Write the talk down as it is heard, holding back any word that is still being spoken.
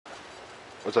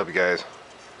What's up, you guys?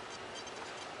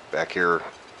 Back here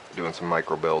doing some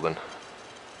micro building.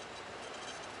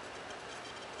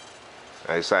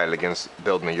 I decided against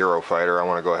building a Eurofighter. I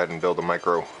want to go ahead and build a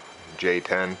Micro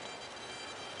J10.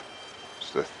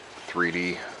 It's the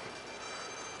 3D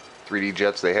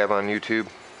jets they have on YouTube.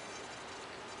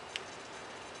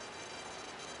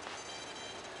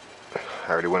 I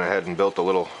already went ahead and built a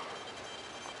little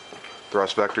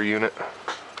thrust vector unit.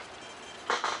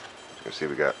 You can see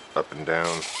we got up and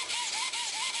down,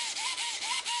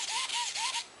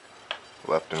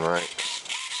 left and right.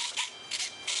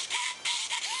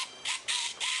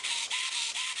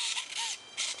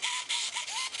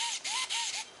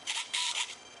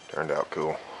 Turned out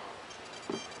cool.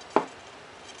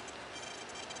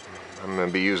 I'm going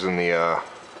to be using the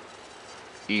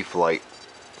E-Flight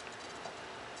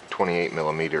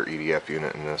 28mm EDF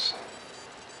unit in this.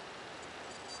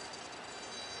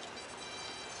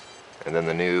 And then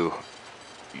the new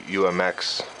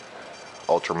UMX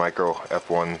Ultra Micro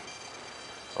F1,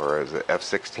 or is it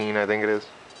F16 I think it is.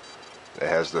 It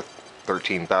has the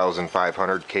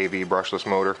 13,500 kV brushless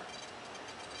motor.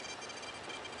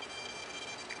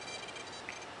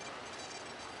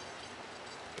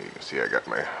 You can see I got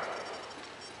my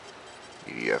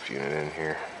EDF unit in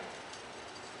here.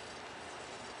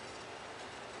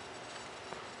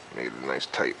 Made it a nice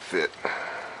tight fit.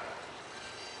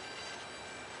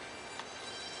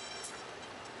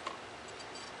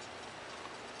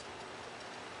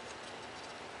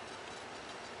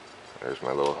 There's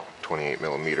my little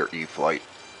 28mm E-Flight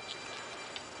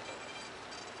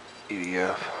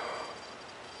EDF.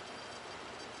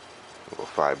 Little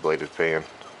 5-bladed fan.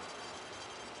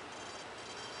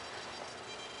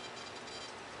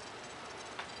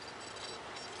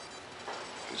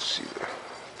 Let's see the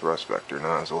thrust vector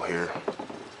nozzle here.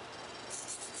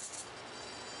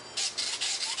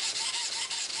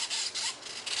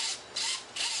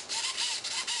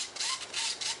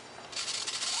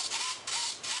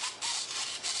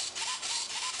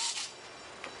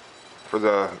 For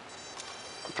the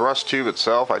thrust tube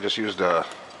itself, I just used I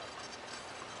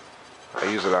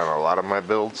use it on a lot of my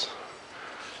builds.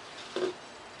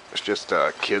 It's just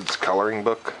a kid's coloring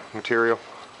book material.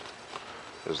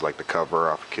 It's like the cover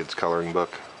off a kid's coloring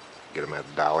book. Get them at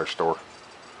the dollar store.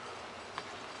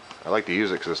 I like to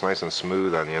use it because it's nice and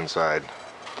smooth on the inside.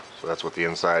 So that's what the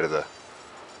inside of the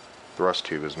thrust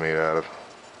tube is made out of.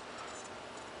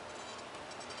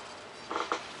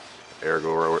 Air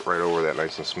go right over that,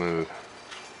 nice and smooth.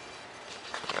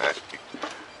 Alright,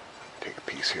 take a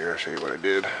piece here, I'll show you what I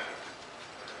did.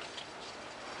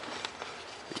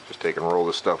 Just take and roll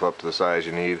this stuff up to the size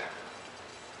you need.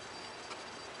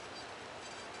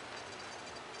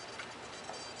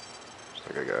 Just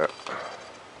like I got.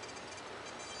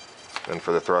 Then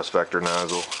for the thrust vector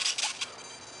nozzle,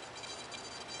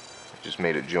 just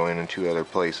made it join in 2 other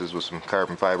places with some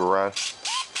carbon fiber rod.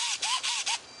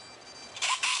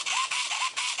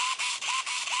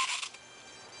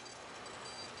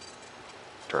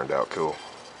 Turned out cool.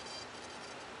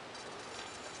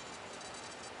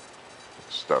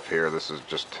 Stuff here, this is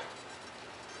just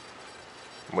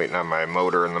I'm waiting on my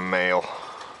motor in the mail.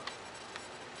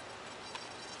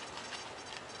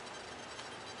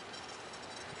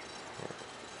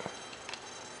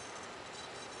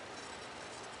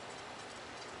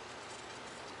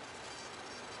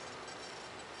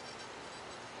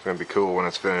 It's gonna be cool when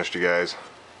it's finished, you guys.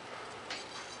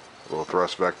 A little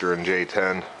thrust vector in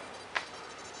J10.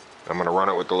 I'm going to run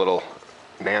it with the little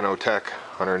Nanotech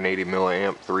 180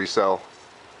 milliamp 3-cell.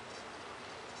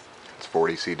 It's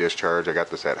 40C discharge. I got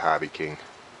this at Hobby King,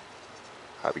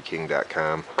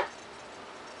 hobbyking.com. You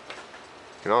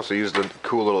can also use the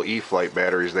cool little E-Flight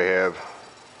batteries they have.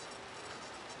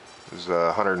 There's a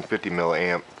 150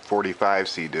 milliamp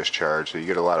 45C discharge, so you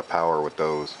get a lot of power with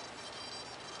those.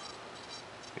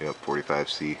 Yep,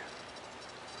 45C.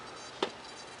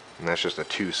 And that's just a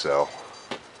 2-cell.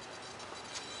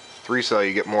 3-cell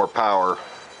you get more power,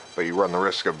 but you run the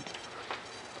risk of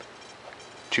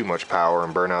too much power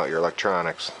and burn out your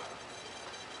electronics.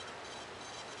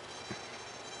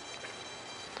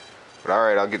 But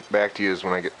alright, I'll get back to you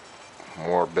when I get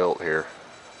more built here.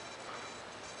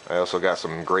 I also got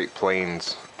some Great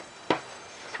Plains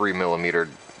 3mm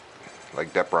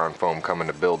like Depron foam coming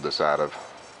to build this out of.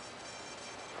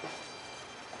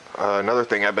 Another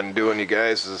thing I've been doing, you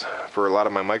guys, is for a lot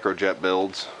of my microjet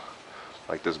builds,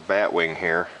 like this bat wing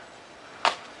here,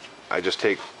 I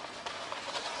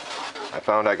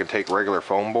found I could take regular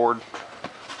foam board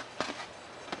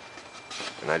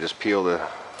and I just peel the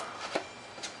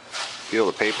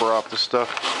paper off the stuff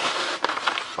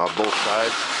off both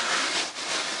sides.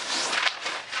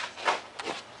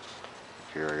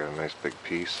 here I got a nice big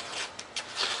piece.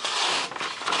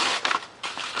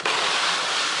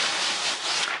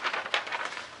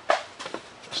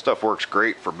 This stuff works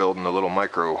great for building the little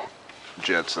micro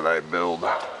jets that I build.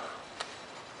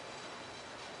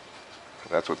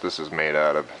 That's what this is made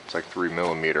out of. It's like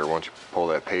 3mm once you pull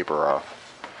that paper off.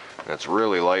 And it's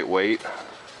really lightweight.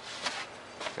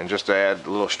 And just to add a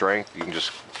little strength, you can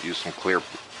just use some clear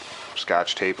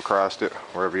Scotch tape across it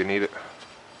wherever you need it.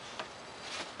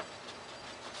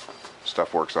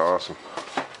 Stuff works awesome.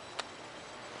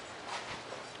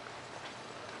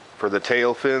 For the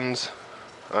tail fins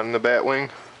on the bat wing,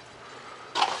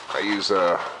 I use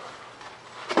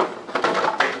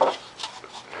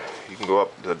you can go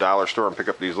up to the dollar store and pick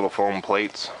up these little foam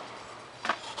plates.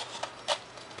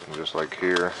 And just like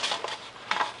here,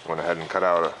 went ahead and cut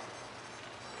out a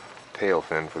tail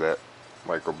fin for that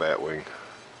micro bat wing.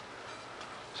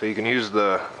 So you can use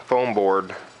the foam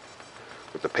board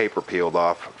with the paper peeled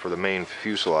off for the main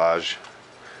fuselage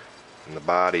and the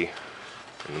body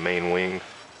and the main wing.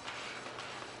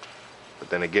 But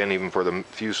then again, even for the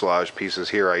fuselage pieces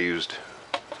here, I used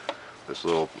this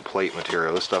little plate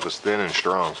material. This stuff is thin and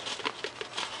strong.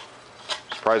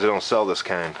 Surprised they don't sell this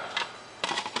kind.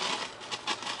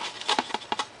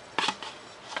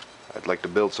 I'd like to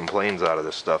build some planes out of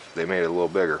this stuff. They made it a little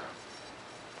bigger.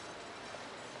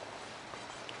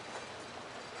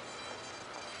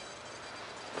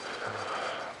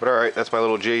 But alright, that's my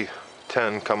little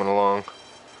J10 coming along.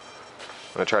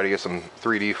 I'm going to try to get some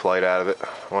 3D flight out of it.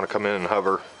 I want to come in and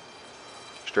hover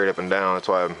straight up and down. That's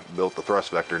why I built the thrust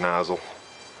vector nozzle.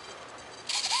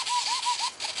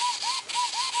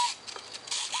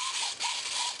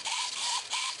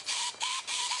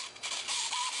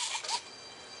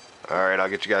 Alright, I'll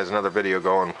get you guys another video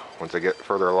going once I get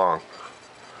further along.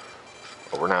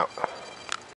 Over and out.